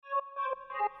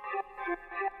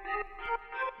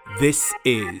This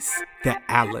is the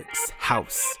Alex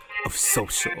House of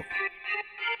Social.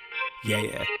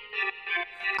 Yeah,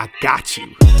 I got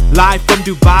you. Live from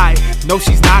Dubai, no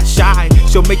she's not shy.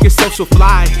 She'll make your social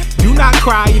fly. Do not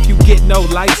cry if you get no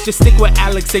likes. Just stick with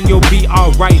Alex and you'll be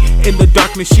alright. In the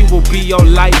darkness she will be your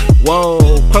light. Whoa,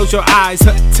 close your eyes,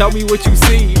 tell me what you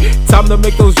see. Time to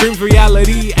make those dreams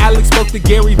reality. Alex spoke to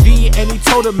Gary Vee and he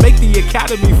told her make the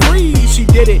academy free. She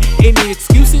did it, any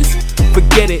excuses?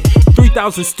 Forget it,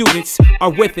 3,000 students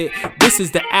are with it. This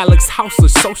is the Alex House of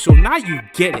Social, now you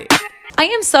get it. I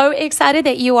am so excited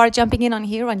that you are jumping in on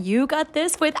here on You Got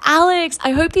This with Alex.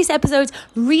 I hope these episodes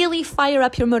really fire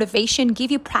up your motivation,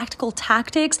 give you practical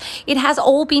tactics. It has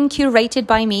all been curated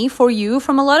by me for you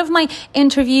from a lot of my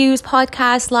interviews,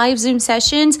 podcasts, live Zoom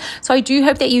sessions. So I do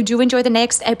hope that you do enjoy the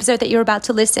next episode that you're about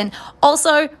to listen.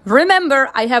 Also, remember,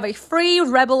 I have a free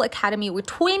Rebel Academy with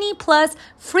 20 plus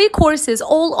free courses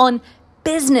all on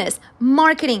business,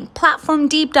 marketing, platform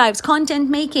deep dives, content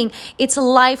making. It's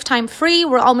lifetime free.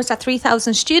 We're almost at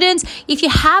 3,000 students. If you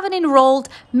haven't enrolled,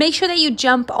 make sure that you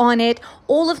jump on it.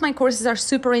 All of my courses are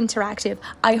super interactive.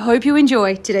 I hope you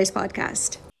enjoy today's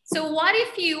podcast. So what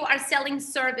if you are selling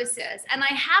services? And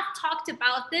I have talked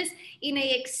about this in an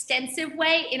extensive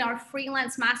way in our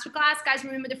freelance masterclass. Guys,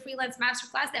 remember the freelance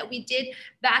masterclass that we did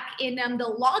back in the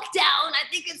lockdown? I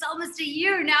think it's almost a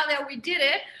year now that we did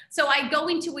it. So I go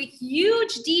into a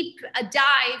huge deep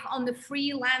dive on the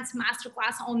freelance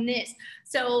masterclass on this.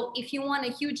 So if you want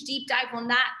a huge deep dive on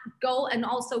that, go and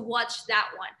also watch that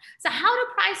one. So how to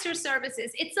price your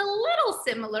services? It's a little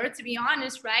similar, to be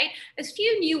honest, right? There's a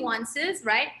few nuances,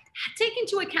 right? Take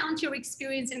into account your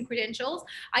experience and credentials.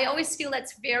 I always feel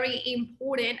that's very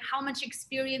important. How much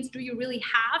experience do you really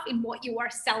have in what you are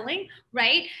selling,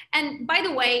 right? And by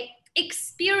the way,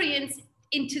 experience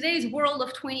in today's world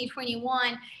of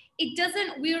 2021,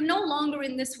 we're no longer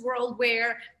in this world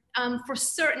where for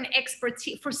certain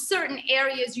expertise, for certain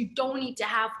areas, you don't need to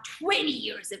have 20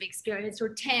 years of experience or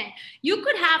 10. You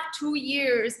could have 2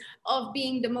 years of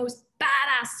being the most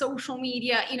badass social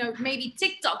media, maybe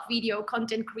TikTok video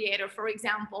content creator, for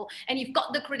example, and you've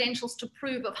got the credentials to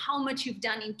prove of how much you've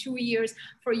done in 2 years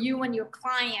for you and your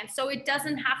clients. So it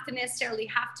doesn't have to necessarily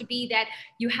have to be that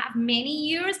you have many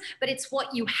years, but it's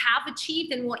what you have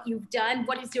achieved and what you've done.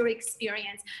 What is your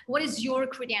experience? What is your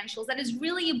credentials? That is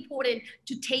really important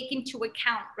to take into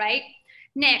account, right?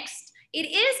 Next, it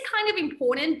is kind of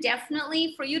important,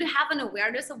 definitely, for you to have an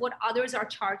awareness of what others are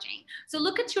charging. So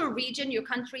look at your region, your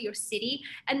country, your city,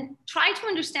 and try to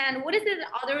understand what is it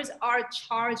that others are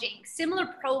charging, similar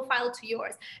profile to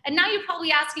yours. And now you're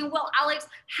probably asking, well, Alex,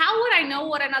 how would I know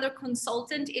what another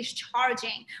consultant is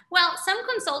charging? Well, some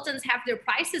consultants have their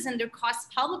prices and their costs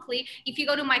publicly. If you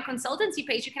go to my consultancy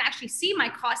page, you can actually see my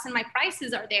costs and my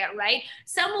prices are there, right?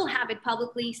 Some will have it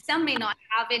publicly, some may not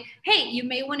have it. Hey, you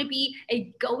may want to be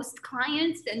a ghost client,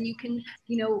 and you can,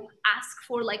 ask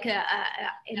for like an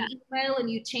email,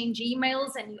 and you change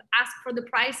emails and you ask for the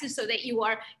prices so that you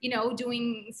are,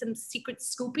 doing some secret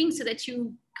scooping so that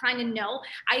you kind of know.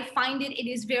 I find it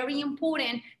is very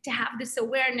important to have this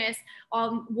awareness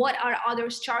of what are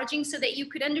others charging so that you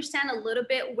could understand a little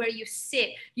bit where you sit.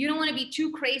 You don't want to be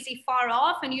too crazy far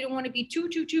off, and you don't want to be too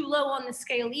low on the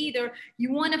scale either.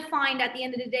 You want to find at the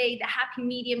end of the day the happy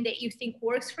medium that you think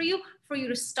works for you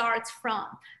to start from.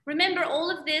 Remember, all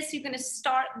of this, you're going to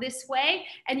start this way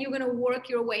and you're going to work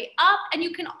your way up, and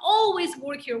you can always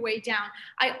work your way down.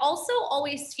 I also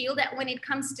always feel that when it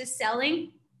comes to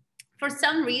selling, for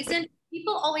some reason,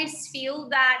 people always feel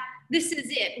that this is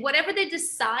it. Whatever they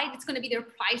decide, it's going to be their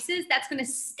prices. That's going to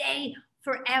stay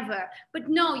forever. But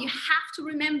no, you have to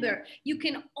remember, you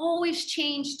can always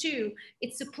change too.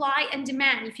 It's supply and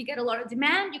demand. If you get a lot of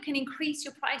demand, you can increase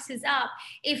your prices up.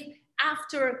 If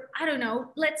after, I don't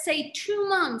know, let's say 2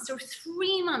 months or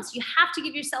 3 months, you have to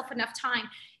give yourself enough time.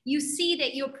 You see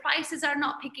that your prices are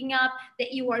not picking up,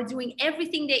 that you are doing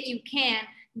everything that you can,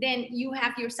 then you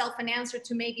have yourself an answer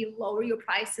to maybe lower your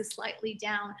prices slightly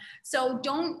down. So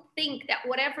don't think that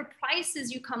whatever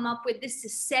prices you come up with, this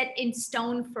is set in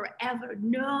stone forever.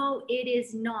 No, it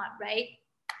is not, right?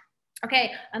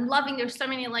 Okay, I'm loving, there's so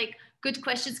many good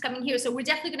questions coming here. So we're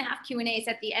definitely going to have Q&As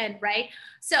at the end, right?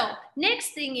 So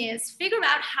next thing is figure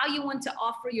out how you want to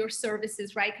offer your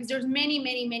services, right? Because there's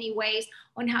many ways.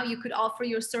 on how you could offer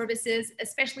your services,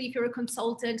 especially if you're a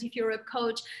consultant, if you're a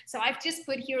coach. So I've just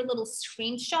put here a little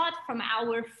screenshot from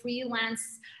our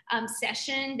freelance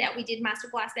session that we did,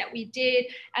 masterclass that we did.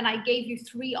 And I gave you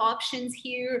 3 options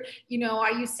here. You know,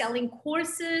 are you selling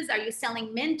courses? Are you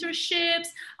selling mentorships?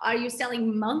 Are you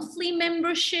selling monthly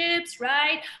memberships,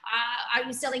 right? Are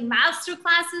you selling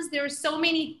masterclasses? There are so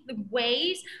many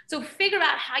ways. So figure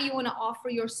out how you want to offer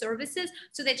your services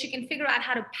so that you can figure out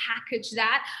how to package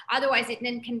that. Otherwise, it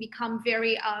then can become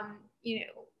very,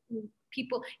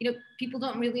 people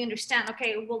don't really understand,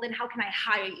 okay, well then how can I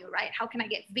hire you, right? How can I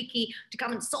get Vicky to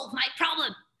come and solve my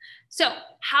problem? So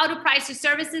how to price your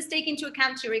services, take into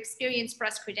account your experience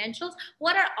plus credentials.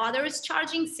 What are others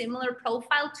charging similar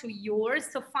profile to yours?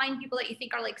 So find people that you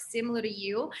think are like similar to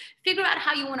you. Figure out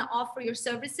how you want to offer your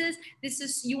services.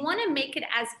 You want to make it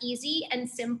as easy and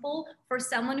simple for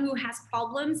someone who has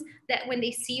problems, that when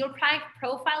they see your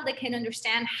profile, they can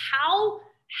understand how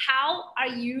are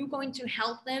you going to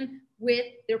help them with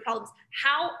their problems?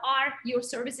 How are your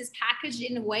services packaged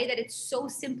in a way that it's so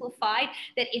simplified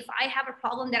that if I have a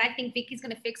problem that I think Vicky's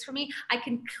going to fix for me, I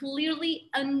can clearly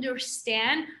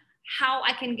understand how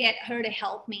I can get her to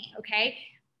help me, okay?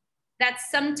 That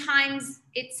sometimes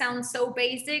it sounds so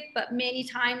basic, but many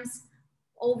times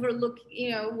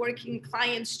working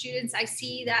clients, students, I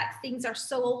see that things are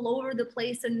so all over the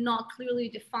place and not clearly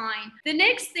defined. The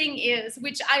next thing is,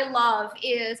 which I love,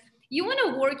 is you want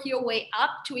to work your way up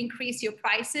to increase your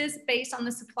prices based on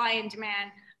the supply and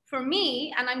demand. For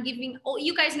me, and I'm giving,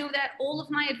 you guys know that all of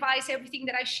my advice, everything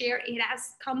that I share, it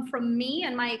has come from me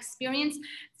and my experience,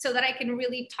 so that I can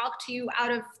really talk to you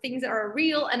out of things that are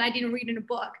real and I didn't read in a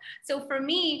book. So for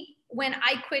me, when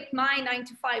I quit my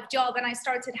 9-to-5 job and I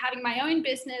started having my own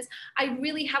business, I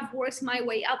really have worked my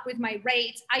way up with my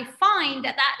rates. I find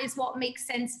that is what makes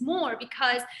sense more,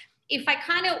 because if I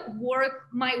kind of work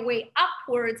my way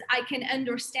upwards, I can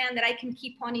understand that I can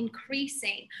keep on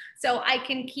increasing. So I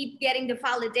can keep getting the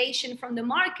validation from the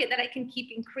market that I can keep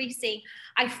increasing.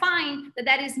 I find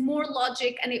that is more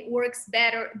logic and it works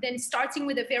better than starting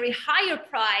with a very higher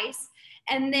price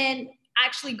and then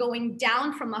actually going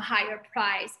down from a higher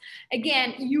price.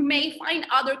 Again, you may find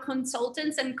other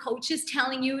consultants and coaches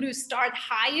telling you to start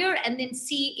higher and then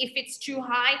see if it's too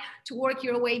high to work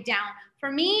your way down.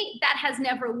 For me, that has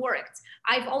never worked.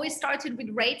 I've always started with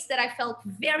rates that I felt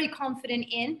very confident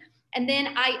in, and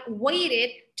then I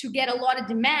waited to get a lot of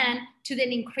demand to then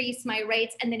increase my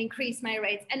rates and then increase my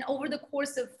rates. And over the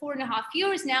course of 4.5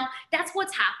 years now, that's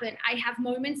what's happened. I have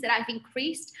moments that I've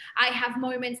increased. I have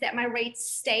moments that my rates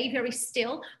stay very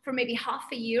still for maybe half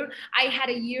a year. I had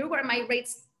a year where my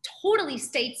rates totally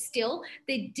stayed still.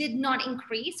 They did not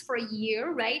increase for a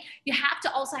year, right? You have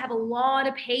to also have a lot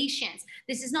of patience.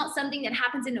 This is not something that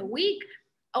happens in a week.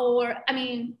 Or, I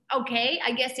mean, okay,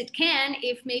 I guess it can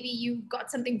if maybe you got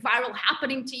something viral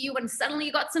happening to you and suddenly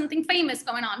you got something famous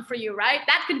going on for you, right?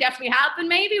 That can definitely happen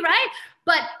maybe, right?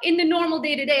 But in the normal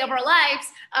day-to-day of our lives,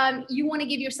 you want to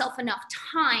give yourself enough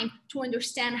time to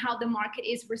understand how the market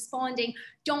is responding.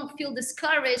 Don't feel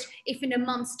discouraged if in a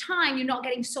month's time you're not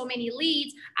getting so many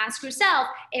leads. Ask yourself,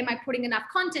 am I putting enough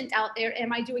content out there?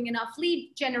 Am I doing enough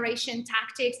lead generation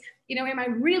tactics? You know, am I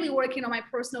really working on my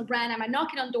personal brand? Am I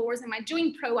knocking on doors? Am I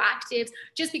doing proactives?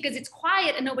 Just because it's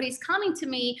quiet and nobody's coming to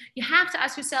me, you have to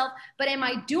ask yourself, but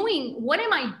what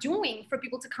am I doing for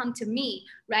people to come to me,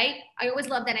 right? I always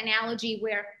love that analogy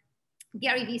where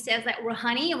Gary Vee says that we're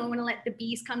honey and we want to let the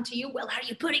bees come to you. Well, are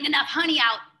you putting enough honey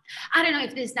out? I don't know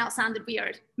if this now sounded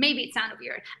weird. Maybe it sounded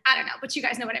weird. I don't know, but you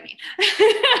guys know what I mean.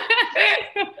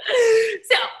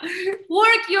 So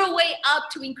work your way up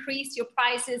to increase your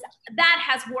prices. That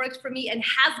has worked for me and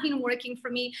has been working for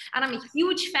me. And I'm a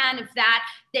huge fan of that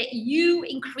you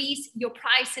increase your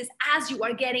prices as you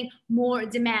are getting more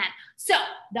demand. So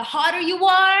the hotter you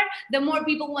are, the more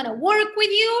people want to work with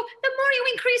you, the more you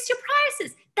increase your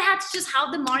prices. That's just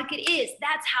how the market is.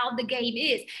 That's how the game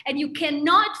is. And you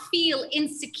cannot feel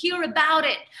insecure about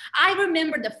it. I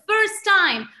remember the first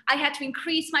time I had to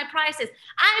increase my prices.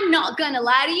 I'm not going to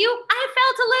lie to you. I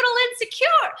felt a little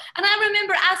insecure. And I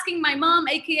remember asking my mom,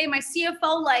 AKA my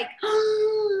CFO, like,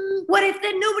 oh, what if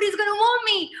then nobody's going to want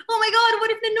me? Oh my God,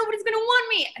 what if then nobody's going to want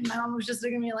me? And my mom was just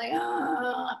looking at me like,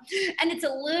 ah. And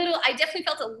I definitely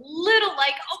felt a little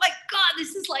like, oh my God,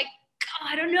 this is like,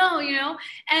 I don't know. no,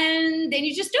 and then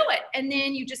you just do it. And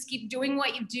then you just keep doing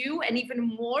what you do and even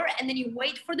more. And then you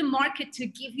wait for the market to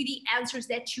give you the answers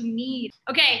that you need.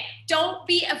 Okay, don't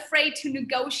be afraid to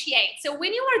negotiate. So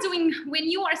when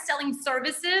you are selling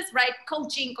services, right?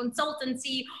 Coaching,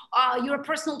 consultancy, you're a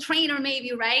personal trainer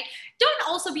maybe, right? Don't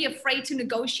also be afraid to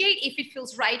negotiate if it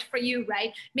feels right for you,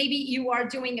 right? Maybe you are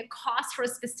doing a cost for a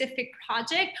specific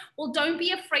project. Well, don't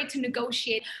be afraid to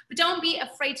negotiate, but don't be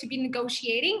afraid to be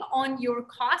negotiating on your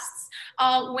costs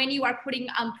when you are putting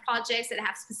projects that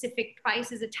have specific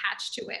prices attached to it.